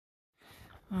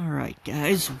Alright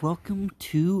guys, welcome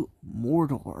to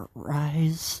Mordor,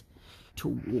 Rise to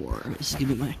War. This is going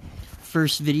to be my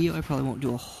first video. I probably won't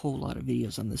do a whole lot of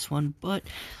videos on this one, but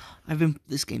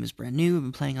this game is brand new. I've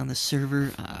been playing on this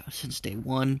server since day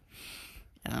one.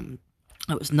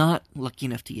 I was not lucky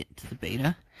enough to get into the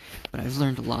beta, but I've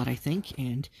learned a lot, I think,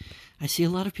 and I see a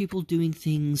lot of people doing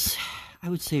things, I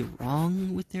would say,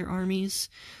 wrong with their armies,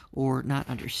 or not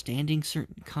understanding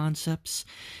certain concepts,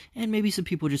 and maybe some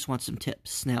people just want some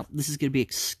tips. Now, this is going to be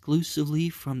exclusively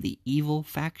from the evil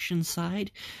faction side,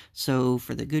 so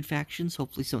for the good factions,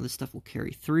 hopefully some of this stuff will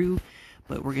carry through,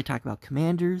 but we're going to talk about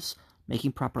commanders,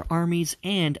 making proper armies,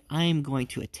 and I'm going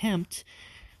to attempt,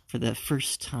 for the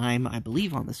first time, I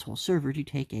believe, on this whole server, to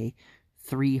take a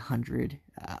 300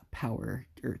 power,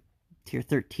 or tier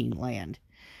 13 land.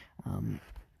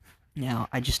 Now,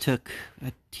 I just took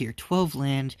a tier 12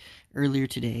 land earlier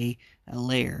today, a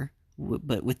lair,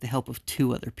 but with the help of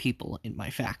 2 other people in my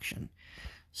faction.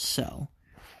 So,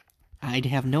 I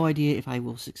have no idea if I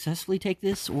will successfully take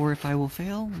this or if I will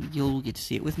fail. You'll get to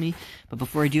see it with me. But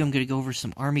before I do, I'm going to go over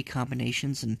some army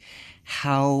combinations and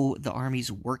how the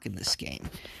armies work in this game.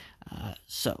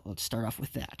 So, let's start off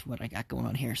with that, what I got going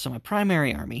on here. So, my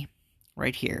primary army,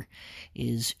 right here,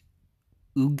 is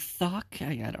Ugthok.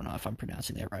 I don't know if I'm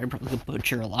pronouncing that right. I'm probably going to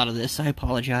butcher a lot of this. I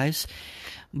apologize.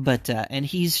 But, and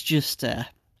he's just,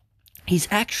 he's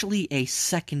actually a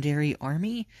secondary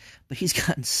army, but he's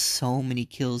gotten so many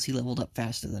kills. He leveled up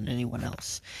faster than anyone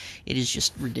else. It is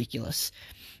just ridiculous.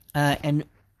 And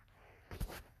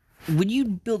when you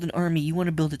build an army, you want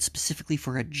to build it specifically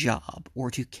for a job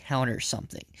or to counter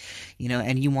something, you know,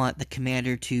 and you want the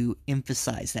commander to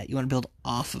emphasize that. You want to build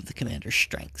off of the commander's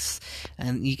strengths.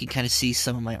 And you can kind of see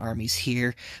some of my armies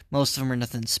here. Most of them are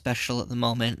nothing special at the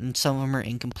moment, and some of them are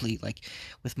incomplete. Like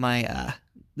with my,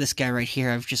 this guy right here,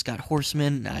 I've just got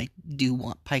horsemen. I do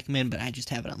want pikemen, but I just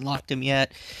haven't unlocked them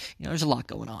yet. You know, there's a lot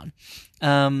going on.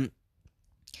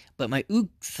 But my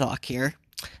Ugthok here,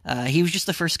 he was just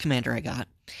the first commander I got.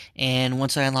 And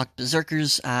once I unlocked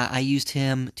Berserkers, I used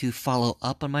him to follow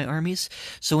up on my armies.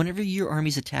 So whenever your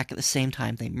armies attack at the same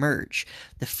time, they merge.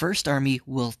 The first army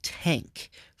will tank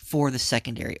for the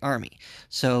secondary army.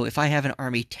 So if I have an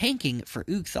army tanking for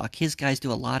Ugthok, his guys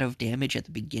do a lot of damage at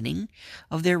the beginning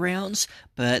of their rounds,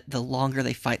 but the longer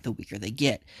they fight, the weaker they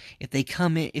get. If they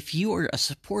come in, if you are a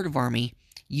supportive army,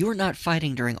 you're not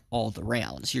fighting during all the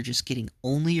rounds. You're just getting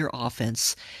only your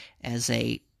offense as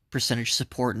a percentage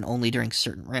support and only during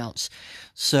certain rounds.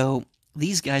 So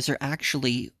these guys are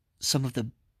actually some of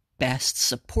the best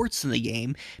supports in the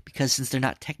game, because since they're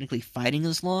not technically fighting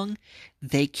as long,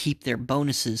 they keep their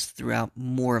bonuses throughout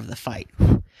more of the fight.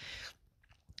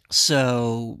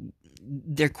 So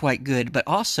they're quite good. But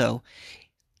also,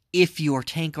 if your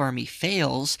tank army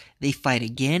fails, they fight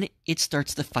again. It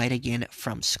starts the fight again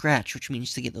from scratch, which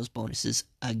means to get those bonuses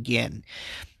again.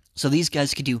 So these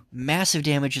guys could do massive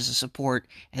damage as a support,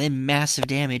 and then massive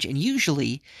damage. And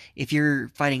usually, if you're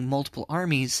fighting multiple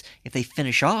armies, if they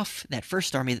finish off that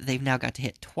first army that they've now got to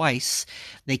hit twice,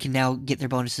 they can now get their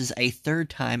bonuses a third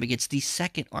time against the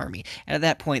second army. And at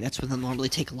that point, that's when they'll normally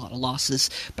take a lot of losses.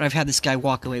 But I've had this guy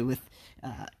walk away with,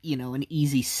 you know, an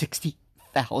easy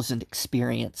 60,000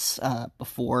 experience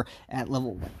before at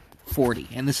level 40.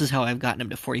 And this is how I've gotten him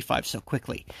to 45 so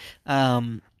quickly.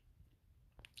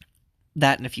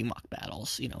 That and a few mock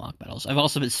battles, you know, mock battles. I've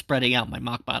also been spreading out my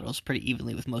mock battles pretty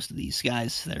evenly with most of these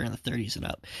guys that are in the 30s and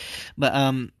up. But,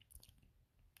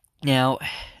 now,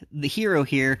 the hero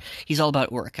here, he's all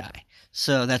about Urukai.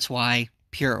 So that's why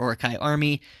pure Urukai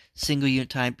army, single unit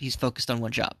type, he's focused on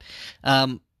one job.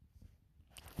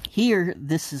 Here,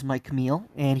 this is my Camille,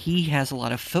 and he has a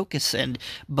lot of focus and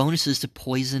bonuses to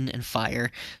poison and fire.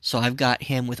 So I've got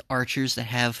him with archers that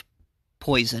have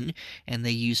poison, and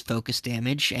they use focus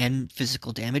damage and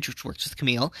physical damage, which works with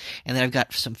Camille. And then I've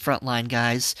got some frontline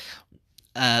guys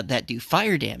that do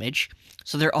fire damage,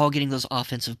 so they're all getting those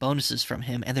offensive bonuses from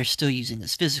him, and they're still using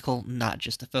his physical, not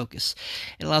just the focus.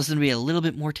 It allows them to be a little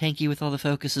bit more tanky with all the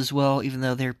focus as well, even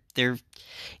though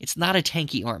it's not a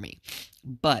tanky army.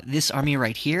 But this army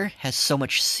right here has so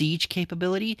much siege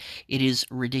capability, it is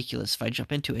ridiculous. If I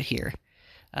jump into it here,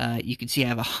 you can see I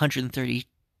have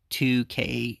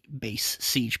 132k base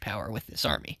siege power with this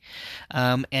army.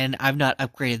 And I've not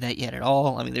upgraded that yet at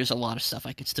all. I mean, there's a lot of stuff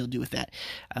I could still do with that.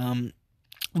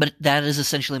 But that is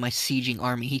essentially my sieging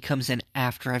army. He comes in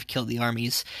after I've killed the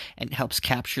armies and helps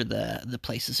capture the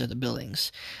places or the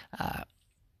buildings.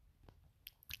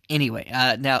 Anyway,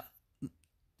 now,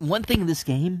 one thing in this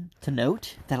game to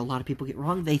note that a lot of people get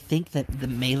wrong, they think that the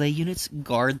melee units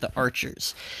guard the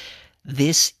archers.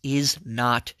 This is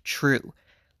not true.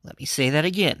 Let me say that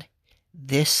again.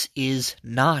 This is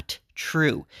not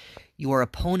true. Your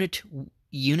opponent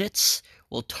units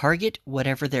will target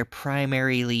whatever they're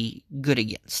primarily good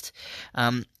against.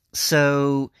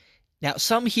 So now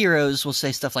some heroes will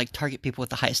say stuff like target people with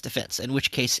the highest defense, in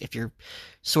which case if you're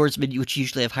swordsmen, which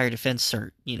usually have higher defense,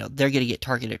 or they're going to get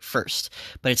targeted first.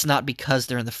 But it's not because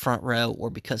they're in the front row or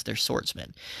because they're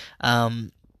swordsmen.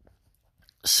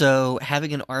 So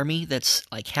having an army that's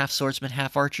like half swordsmen,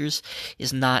 half archers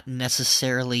is not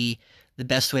necessarily the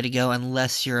best way to go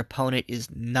unless your opponent is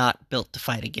not built to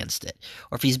fight against it.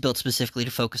 Or if he's built specifically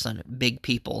to focus on big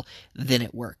people, then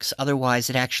it works. Otherwise,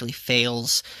 it actually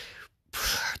fails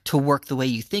to work the way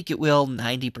you think it will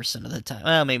 90% of the time.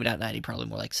 Well, maybe not 90, probably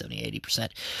more like 70, 80%.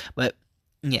 But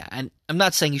yeah, and I'm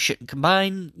not saying you shouldn't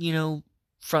combine,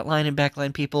 frontline and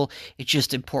backline people. It's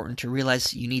just important to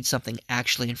realize you need something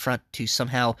actually in front to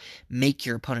somehow make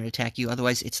your opponent attack you.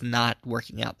 Otherwise, it's not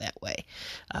working out that way.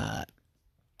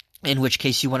 In which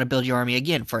case, you want to build your army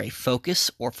again for a focus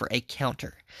or for a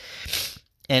counter.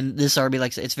 And this army,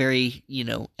 like I said, it's very,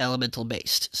 elemental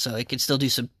based, so it can still do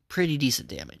some pretty decent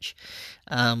damage.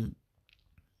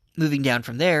 Moving down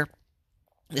from there,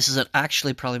 this is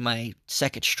actually probably my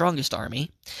second strongest army.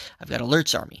 I've got a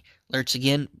Lurtz army. Lurtz,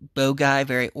 again, bow guy,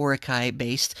 very Orokai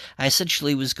based. I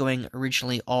essentially was going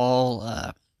originally all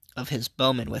of his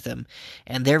bowmen with him,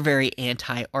 and they're very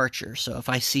anti-archer. So if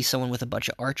I see someone with a bunch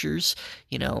of archers,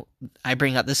 I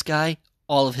bring out this guy,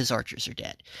 all of his archers are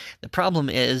dead. The problem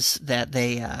is that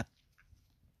they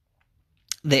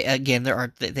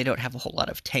don't have a whole lot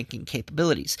of tanking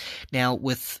capabilities. Now,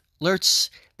 with Lurtz,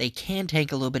 they can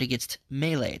tank a little bit against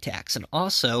melee attacks, and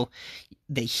also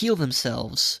they heal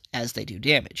themselves as they do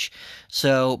damage.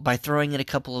 So by throwing in a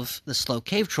couple of the slow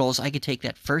cave trolls, I could take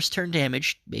that first turn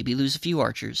damage, maybe lose a few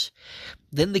archers.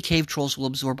 Then the cave trolls will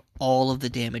absorb all of the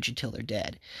damage until they're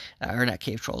dead. Or not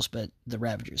cave trolls, but the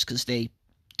ravagers, because they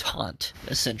taunt,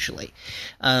 essentially.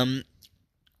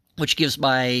 Which gives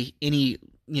any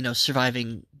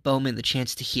surviving bowman the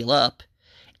chance to heal up,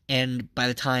 and by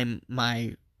the time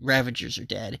my ravagers are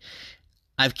dead,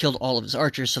 I've killed all of his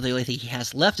archers, so the only thing he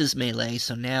has left is melee.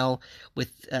 So now,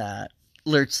 with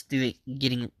Lurtz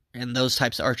getting and those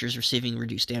types of archers receiving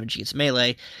reduced damage against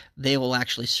melee, they will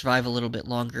actually survive a little bit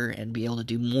longer and be able to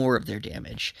do more of their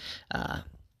damage,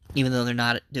 even though they're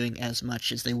not doing as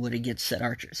much as they would against said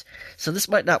archers. So this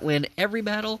might not win every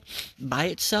battle by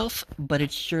itself, but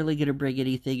it's surely going to bring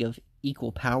anything of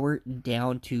equal power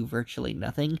down to virtually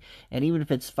nothing. And even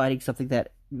if it's fighting something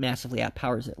that massively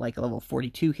outpowers it, like a level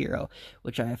 42 hero,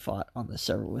 which I have fought on the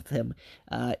server with him,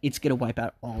 it's going to wipe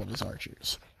out all of his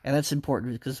archers. And that's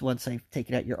important because once I've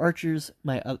taken out your archers,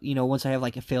 once I have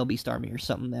like a fail beast army or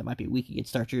something that might be weak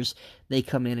against archers, they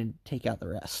come in and take out the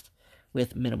rest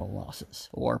with minimal losses.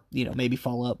 Or, maybe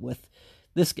follow up with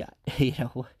this guy.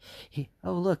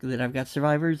 Oh look, then I've got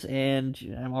survivors and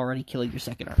I'm already killing your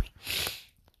second army.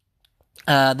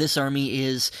 This army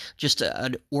is just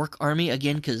an orc army,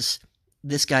 again, because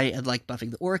this guy, like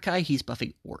buffing the Orokai, he's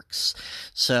buffing orcs.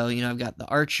 So, I've got the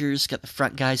archers, got the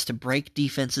front guys to break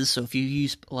defenses, so if you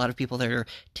use a lot of people that are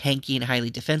tanky and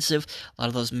highly defensive, a lot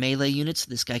of those melee units,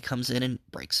 this guy comes in and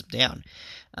breaks them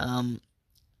down.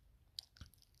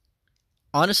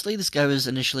 Honestly, this guy was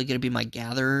initially going to be my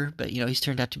gatherer, but, he's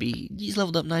turned out to be, he's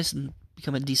leveled up nice and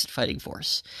become a decent fighting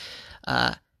force.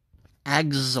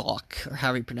 Agzok, or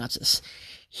however you pronounce this,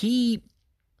 he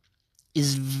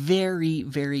is very,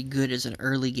 very good as an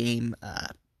early game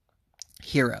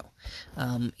hero.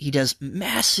 He does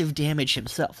massive damage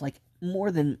himself, like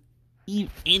more than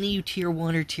any tier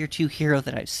 1 or tier 2 hero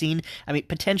that I've seen. I mean,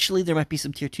 potentially there might be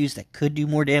some tier 2s that could do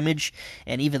more damage,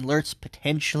 and even Lurtz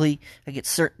potentially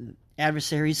against certain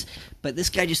adversaries, but this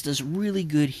guy just does really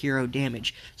good hero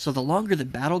damage. So the longer the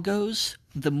battle goes,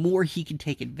 the more he can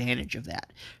take advantage of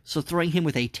that. So throwing him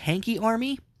with a tanky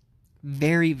army,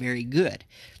 very, very good.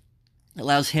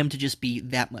 Allows him to just be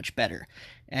that much better.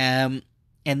 And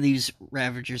these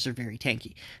Ravagers are very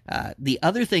tanky. The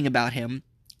other thing about him,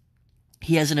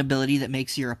 he has an ability that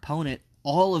makes your opponent,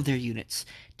 all of their units,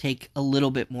 take a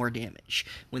little bit more damage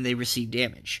when they receive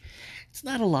damage. It's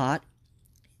not a lot,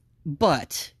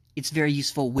 but it's very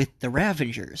useful with the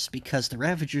Ravagers, because the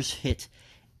Ravagers hit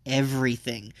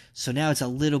everything. So now it's a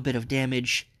little bit of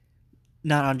damage,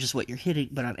 not on just what you're hitting,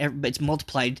 but but it's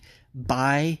multiplied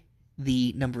by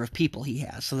the number of people he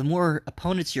has. So the more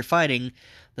opponents you're fighting,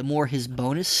 the more his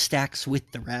bonus stacks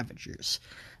with the Ravagers.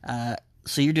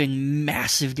 So you're doing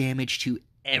massive damage to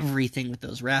everything with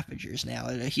those Ravagers now.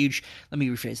 Let me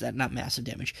rephrase that, not massive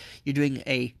damage. You're doing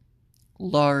a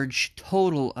large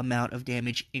total amount of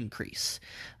damage increase.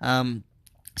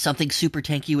 Something super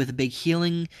tanky with a big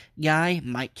healing guy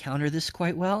might counter this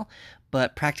quite well,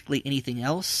 but practically anything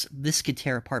else, this could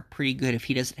tear apart pretty good if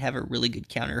he doesn't have a really good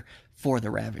counter for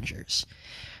the Ravagers.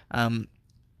 Like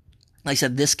I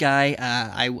said, this guy,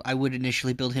 I would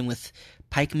initially build him with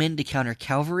pikemen to counter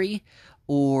cavalry,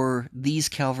 or these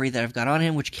cavalry that I've got on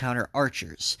him, which counter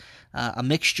archers. A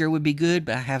mixture would be good,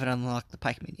 but I haven't unlocked the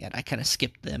pikemen yet. I kind of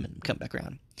skipped them and come back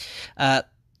around.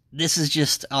 This is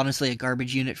just, honestly, a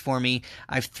garbage unit for me.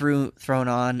 I've thrown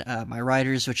on my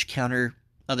riders, which counter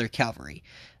other cavalry.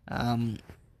 And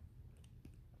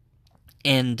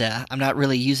I'm not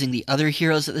really using the other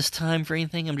heroes at this time for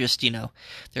anything. I'm just,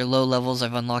 they're low levels.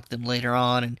 I've unlocked them later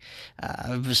on, and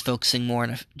I was focusing more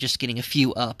on just getting a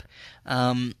few up.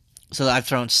 So I've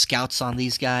thrown scouts on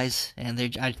these guys,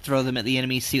 and I throw them at the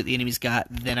enemy, see what the enemy's got,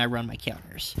 then I run my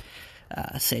counters,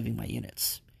 saving my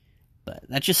units. But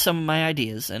that's just some of my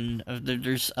ideas, and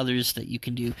there's others that you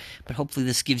can do. But hopefully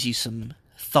this gives you some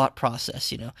thought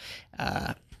process,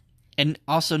 and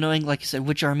also knowing, like I said,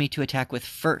 which army to attack with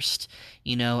first.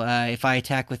 If I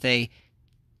attack with a,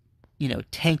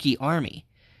 tanky army,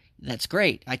 that's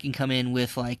great. I can come in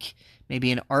with, like,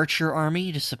 maybe an archer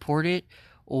army to support it,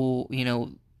 or,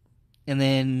 or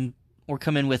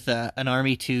come in with an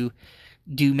army to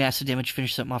do massive damage,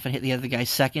 finish something off, and hit the other guy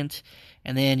second.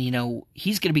 And then,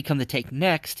 he's going to become the tank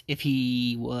next if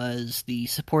he was the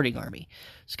supporting army.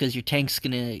 It's because your tank's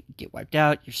going to get wiped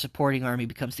out, your supporting army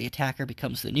becomes the attacker,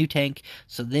 becomes the new tank,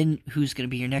 so then who's going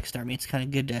to be your next army? It's kind of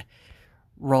good to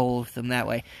roll with them that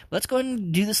way. Let's go ahead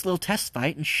and do this little test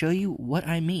fight and show you what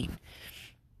I mean.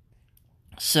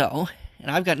 So, and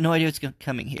I've got no idea what's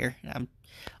coming here.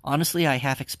 Honestly, I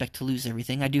half expect to lose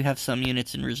everything. I do have some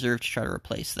units in reserve to try to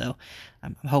replace, though.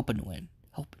 I'm hoping to win.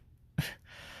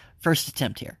 First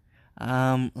attempt here.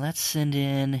 Let's send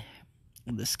in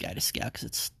this guy to scout,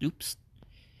 because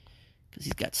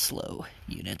he's got slow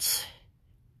units.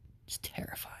 It's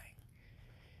terrifying.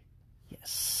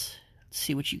 Yes. Let's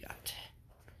see what you got.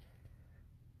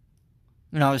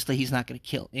 And obviously he's not going to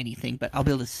kill anything, but I'll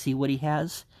be able to see what he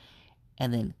has,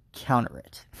 and then counter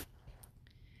it.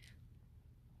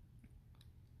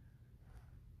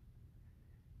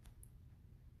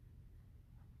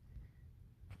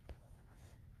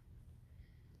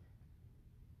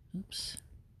 Oops.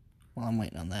 While I'm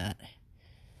waiting on that,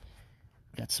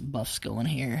 got some buffs going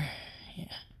here. Yeah.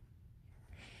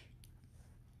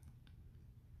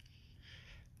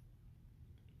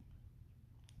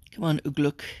 Come on,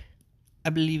 Ugluk. I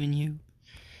believe in you.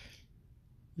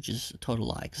 Which is a total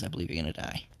lie, because I believe you're going to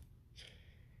die.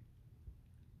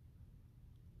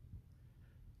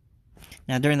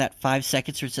 Now, during that 5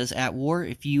 seconds where it says at war,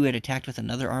 if you had attacked with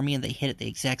another army and they hit at the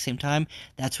exact same time,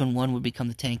 that's when one would become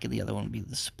the tank and the other one would be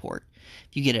the support.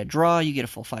 If you get a draw, you get a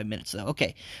full 5 minutes, though.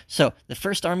 Okay, so the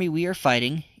first army we are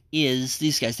fighting is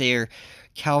these guys. They are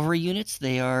cavalry units.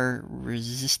 They are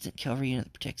resistant cavalry unit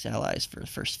that protects allies for the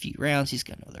first few rounds. He's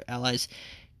got no other allies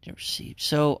to receive.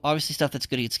 So, obviously stuff that's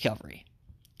good against cavalry.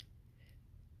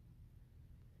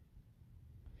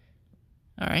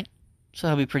 Alright. So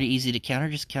that'll be pretty easy to counter,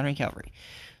 just countering cavalry.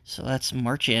 So let's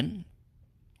march in.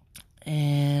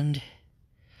 And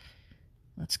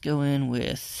let's go in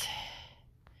with...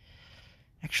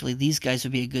 Actually, these guys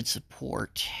would be a good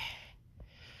support.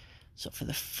 So for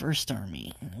the first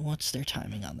army, what's their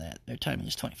timing on that? Their timing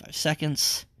is 25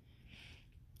 seconds.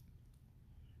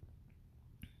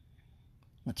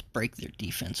 Let's break their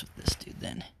defense with this dude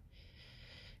then.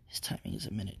 His timing is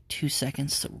 1:02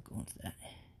 seconds, so we'll go with that.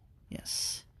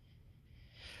 Yes.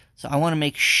 So I want to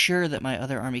make sure that my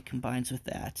other army combines with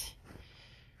that.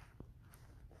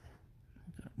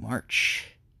 Go to March.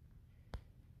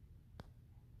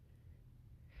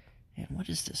 And what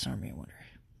is this army, I wonder?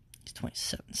 It's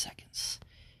 27 seconds.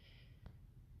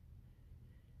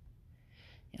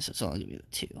 Yeah, so it's only going to be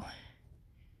the 2.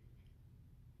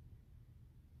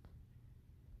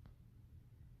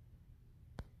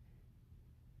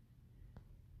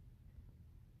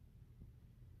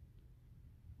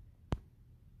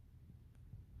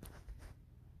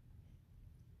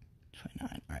 All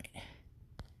right.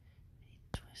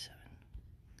 27.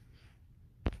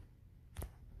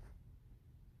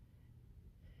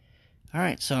 All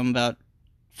right, so I'm about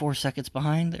 4 seconds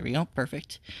behind. There we go.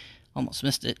 Perfect. Almost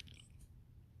missed it.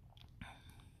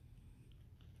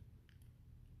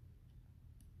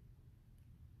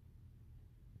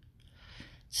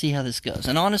 See how this goes.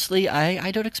 And honestly, I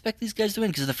don't expect these guys to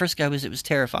win, because the first guy it was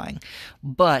terrifying.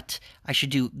 But I should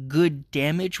do good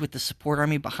damage with the support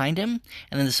army behind him,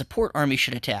 and then the support army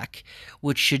should attack,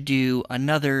 which should do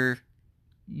another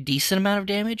decent amount of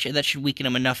damage, and that should weaken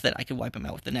him enough that I can wipe him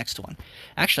out with the next one.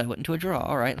 Actually, I went into a draw.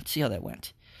 All right, let's see how that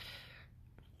went.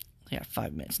 Yeah,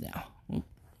 5 minutes now. Oop.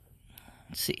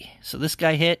 Let's see. So this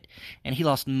guy hit, and he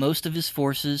lost most of his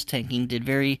forces. Tanking did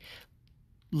very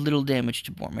little damage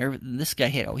to Boromir. This guy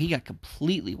hit. Oh, he got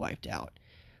completely wiped out.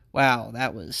 Wow,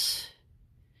 that was...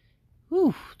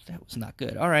 Whew, that was not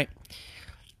good. All right.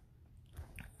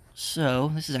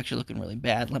 So, this is actually looking really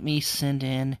bad. Let me send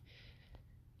in...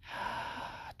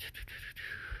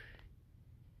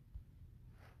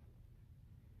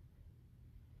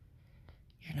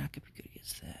 You're not going to be good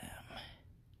against them.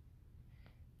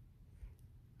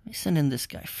 Let me send in this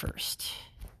guy first.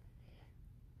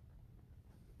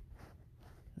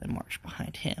 Then march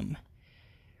behind him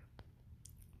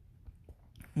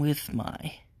with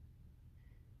my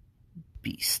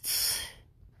beasts.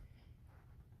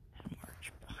 And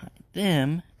march behind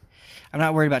them. I'm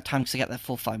not worried about time because I got that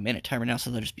full 5-minute timer now,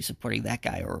 so they'll just be supporting that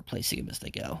guy or replacing him as they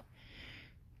go.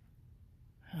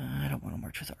 I don't want to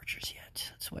march with archers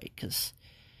yet. Let's wait, because...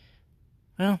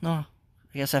 Well, no.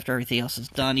 I guess after everything else is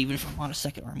done, even if I'm on a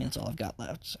second army, that's all I've got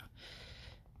left, so...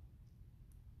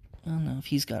 I don't know if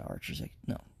he's got archers.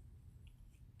 No.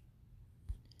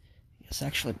 I guess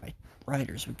actually my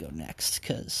riders would go next,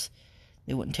 because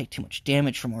they wouldn't take too much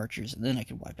damage from archers, and then I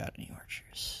could wipe out any archers,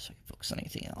 so I can focus on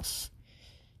anything else.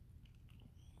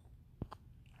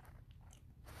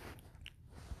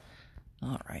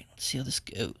 Alright, let's see how this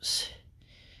goes.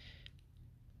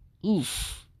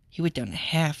 Oof. He went down to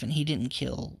half, and he didn't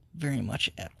kill very much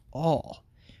at all.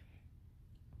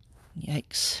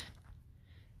 Yikes.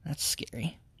 That's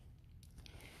scary.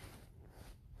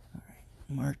 Alright,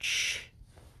 march.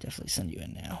 Definitely send you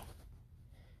in now.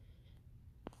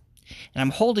 And I'm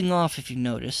holding off, if you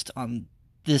noticed, on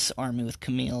this army with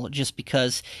Camille, just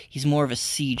because he's more of a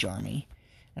siege army.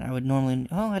 And I would normally...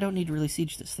 Oh, I don't need to really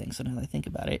siege this thing, so now that I think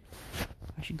about it,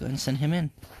 I should go ahead and send him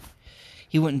in.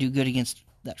 He wouldn't do good against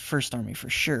that first army for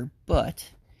sure, but...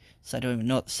 So I don't even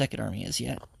know what the second army is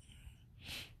yet.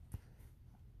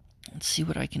 Let's see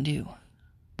what I can do.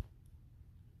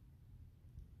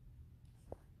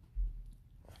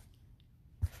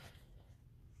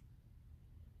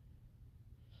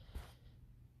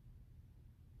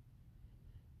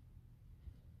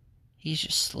 He's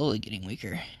just slowly getting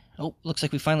weaker. Oh, looks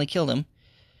like we finally killed him.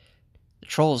 The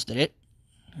trolls did it.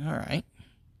 Alright.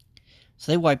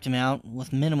 So they wiped him out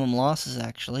with minimum losses,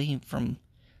 actually, from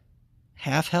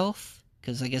half health,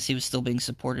 because I guess he was still being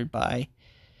supported by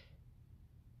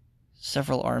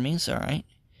several armies. Alright.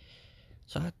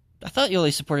 So I thought you only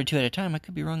supported 2 at a time. I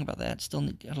could be wrong about that. Still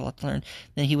got a lot to learn.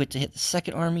 Then he went to hit the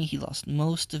second army. He lost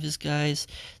most of his guys.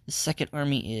 The second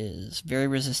army is very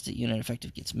resistant unit,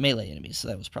 effective against melee enemies. So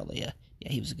that was probably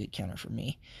he was a good counter for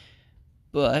me.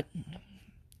 But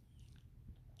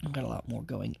I've got a lot more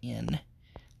going in.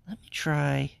 Let me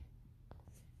try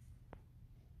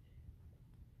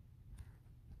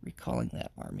recalling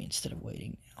that army instead of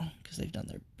waiting now, because they've done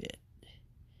their bit.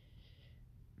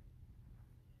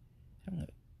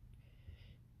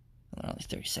 Only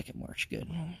 30-second march, good.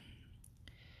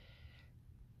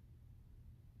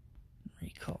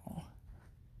 Recall.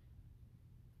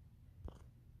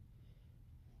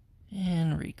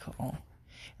 And recall.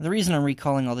 And the reason I'm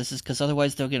recalling all this is because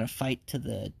otherwise they're going to fight to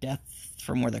the death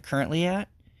from where they're currently at,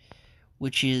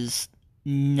 which is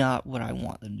not what I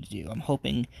want them to do. I'm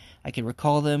hoping I can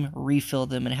recall them, refill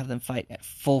them, and have them fight at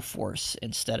full force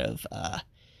instead of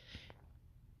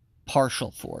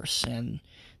partial force, and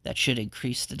that should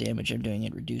increase the damage I'm doing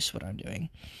and reduce what I'm doing.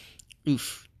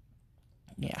 Oof.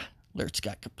 Yeah, Lurtz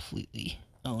got completely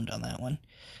owned on that one.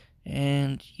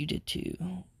 And you did too.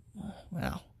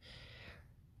 Wow.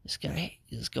 This guy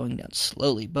is going down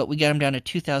slowly, but we got him down to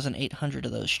 2,800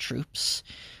 of those troops.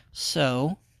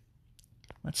 So,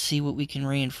 let's see what we can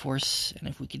reinforce and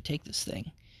if we can take this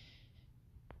thing.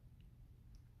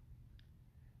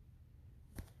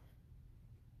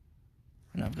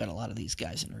 And I've got a lot of these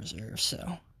guys in reserve, so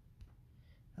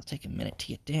I'll take a minute to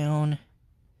get down.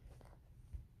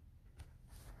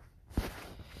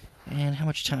 And how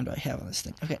much time do I have on this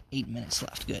thing? I've got 8 minutes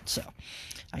left. Good, so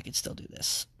I can still do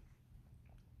this.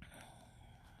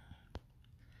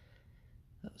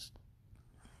 Let's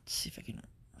see if I can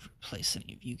replace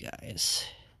any of you guys.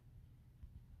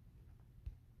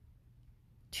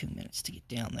 2 minutes to get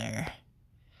down there.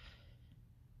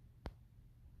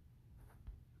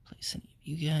 Replace any of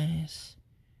you guys.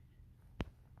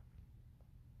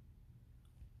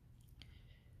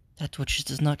 That which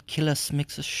does not kill us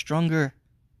makes us stronger.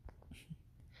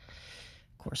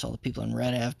 Of course, all the people in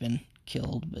red have been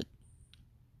killed, but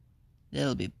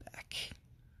they'll be back.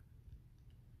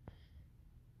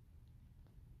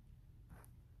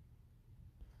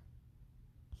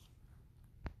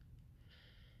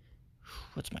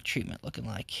 What's my treatment looking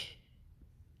like?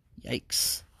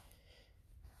 Yikes.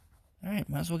 Alright,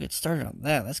 might as well get started on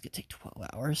that. That's gonna take 12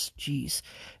 hours. Jeez.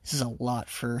 This is a lot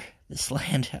for this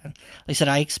land. Like I said,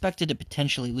 I expected to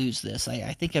potentially lose this.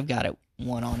 I think I've got it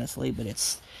won, honestly, but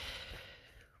it's...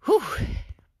 Whew.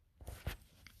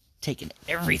 Taking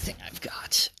everything I've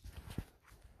got.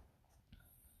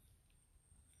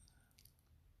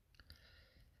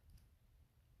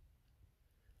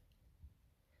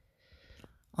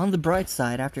 On the bright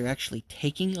side, after actually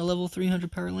taking a level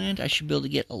 300 power land, I should be able to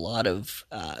get a lot of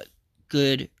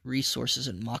good resources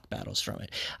and mock battles from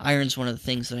it. Iron's one of the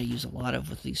things that I use a lot of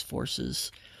with these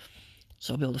forces.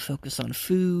 So I'll be able to focus on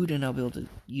food, and I'll be able to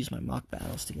use my mock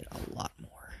battles to get a lot more.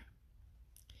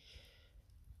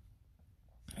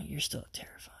 You're still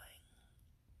terrifying.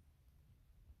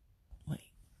 Wait.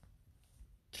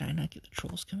 Did I not get the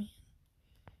trolls coming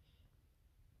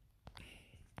in?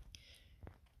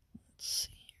 Let's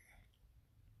see.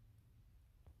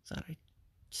 Thought I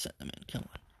sent them in. Come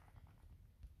on.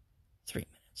 3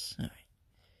 minutes. All right.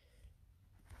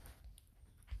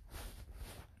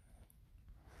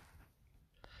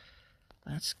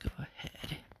 Let's go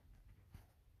ahead.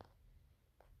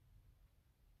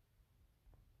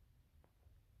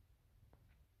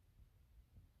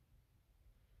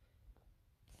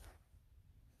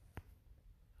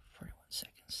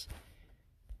 Seconds.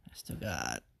 I still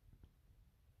got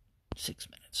 6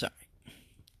 minutes. Sorry.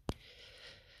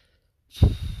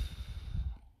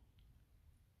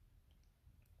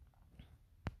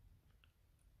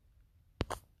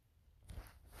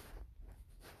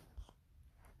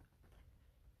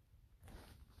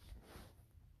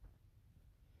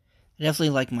 I definitely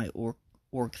like my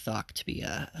Orc-Thok to be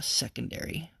a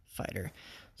secondary fighter.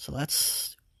 So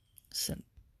let's send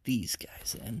these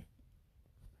guys in.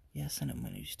 Yeah, send him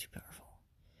when he's too powerful.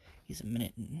 He's a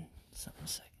minute and something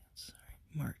seconds. Alright,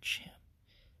 march him.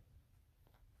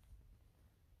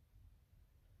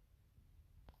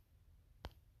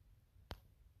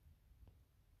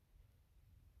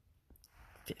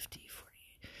 50,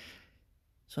 48.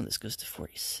 So this goes to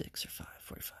 46 or 5,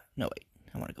 45. No, wait.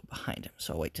 I want to go behind him,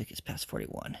 so I'll wait till he gets past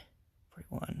 41.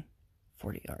 41,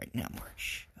 40. All right, now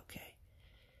march. Okay.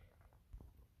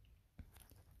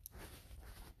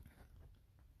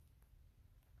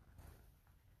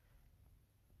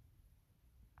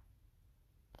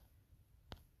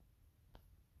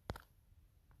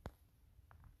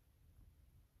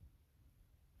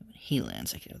 When he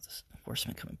lands, I can have this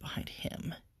horseman coming behind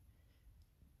him.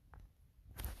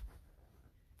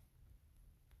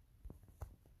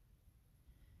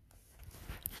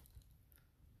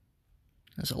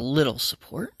 There's a little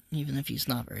support, even if he's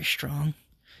not very strong.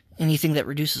 Anything that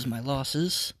reduces my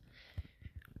losses.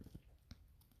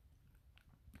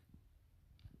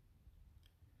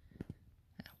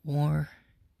 War.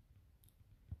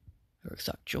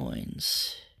 Orc-Thok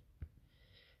joins.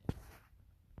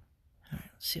 Alright,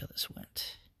 let's see how this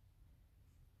went.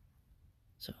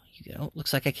 So, you go.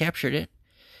 Looks like I captured it.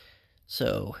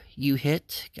 So, you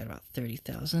hit, got about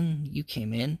 30,000. You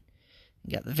came in,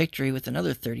 got the victory with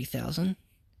another 30,000.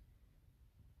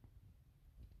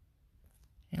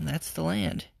 And that's the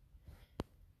land.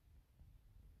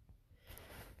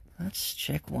 Let's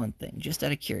check one thing, just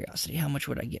out of curiosity. How much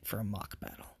would I get for a mock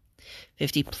battle?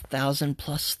 50,000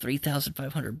 plus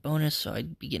 3,500 bonus, so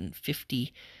I'd be getting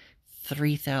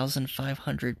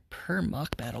 53,500 per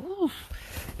mock battle. Ooh,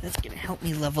 that's going to help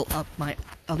me level up my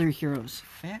other heroes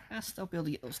fast. I'll be able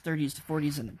to get those 30s to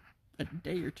 40s in a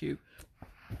day or two.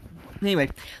 Anyway,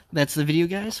 that's the video,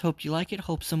 guys. Hope you like it.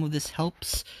 Hope some of this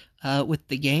helps with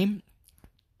the game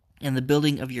and the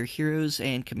building of your heroes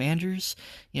and commanders.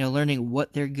 You know, learning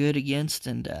what they're good against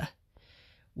and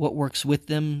what works with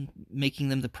them, making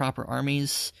them the proper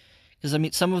armies. Because, I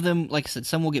mean, some of them, like I said,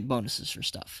 some will get bonuses for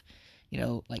stuff. You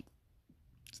know, like,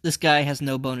 this guy has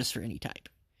no bonus for any type,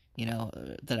 you know,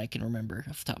 that I can remember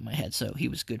off the top of my head, so he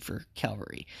was good for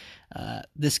cavalry.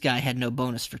 This guy had no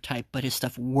bonus for type, but his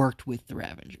stuff worked with the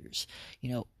Ravengers.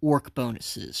 You know, Orc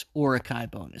bonuses, Orokai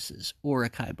bonuses,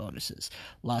 Orokai bonuses.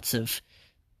 Lots of...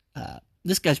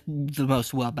 this guy's the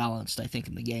most well-balanced, I think,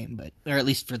 in the game, but or at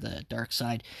least for the dark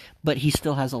side. But he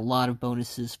still has a lot of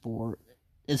bonuses for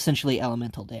essentially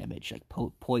elemental damage, like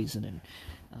poison and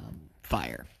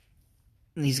fire.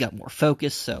 And he's got more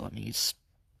focus, so, I mean, he's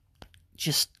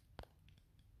just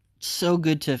so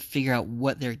good to figure out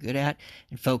what they're good at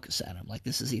and focus at them, like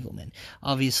this is Evilman.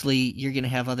 Obviously, you're going to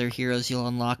have other heroes you'll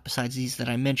unlock besides these that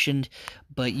I mentioned,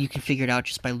 but you can figure it out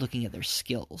just by looking at their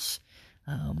skills.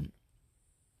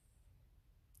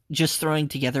 Just throwing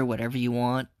together whatever you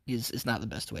want is not the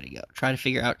best way to go. Try to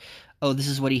figure out, oh, this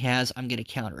is what he has, I'm going to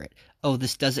counter it. Oh,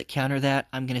 this doesn't counter that,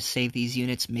 I'm going to save these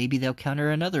units, maybe they'll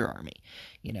counter another army,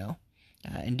 you know,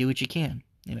 and do what you can.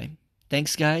 Anyway,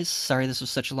 thanks, guys. Sorry this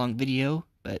was such a long video,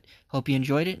 but hope you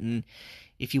enjoyed it. And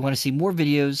if you want to see more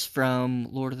videos from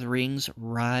Lord of the Rings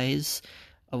Rise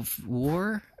of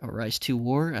War, or Rise to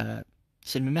War,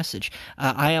 send me a message.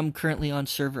 I am currently on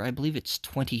server, I believe it's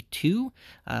 22.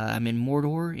 I'm in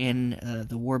Mordor in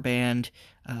the warband,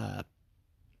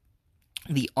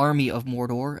 the Army of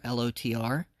Mordor,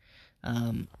 LOTR.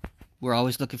 We're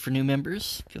always looking for new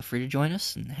members. Feel free to join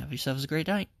us, and have yourselves a great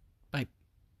night.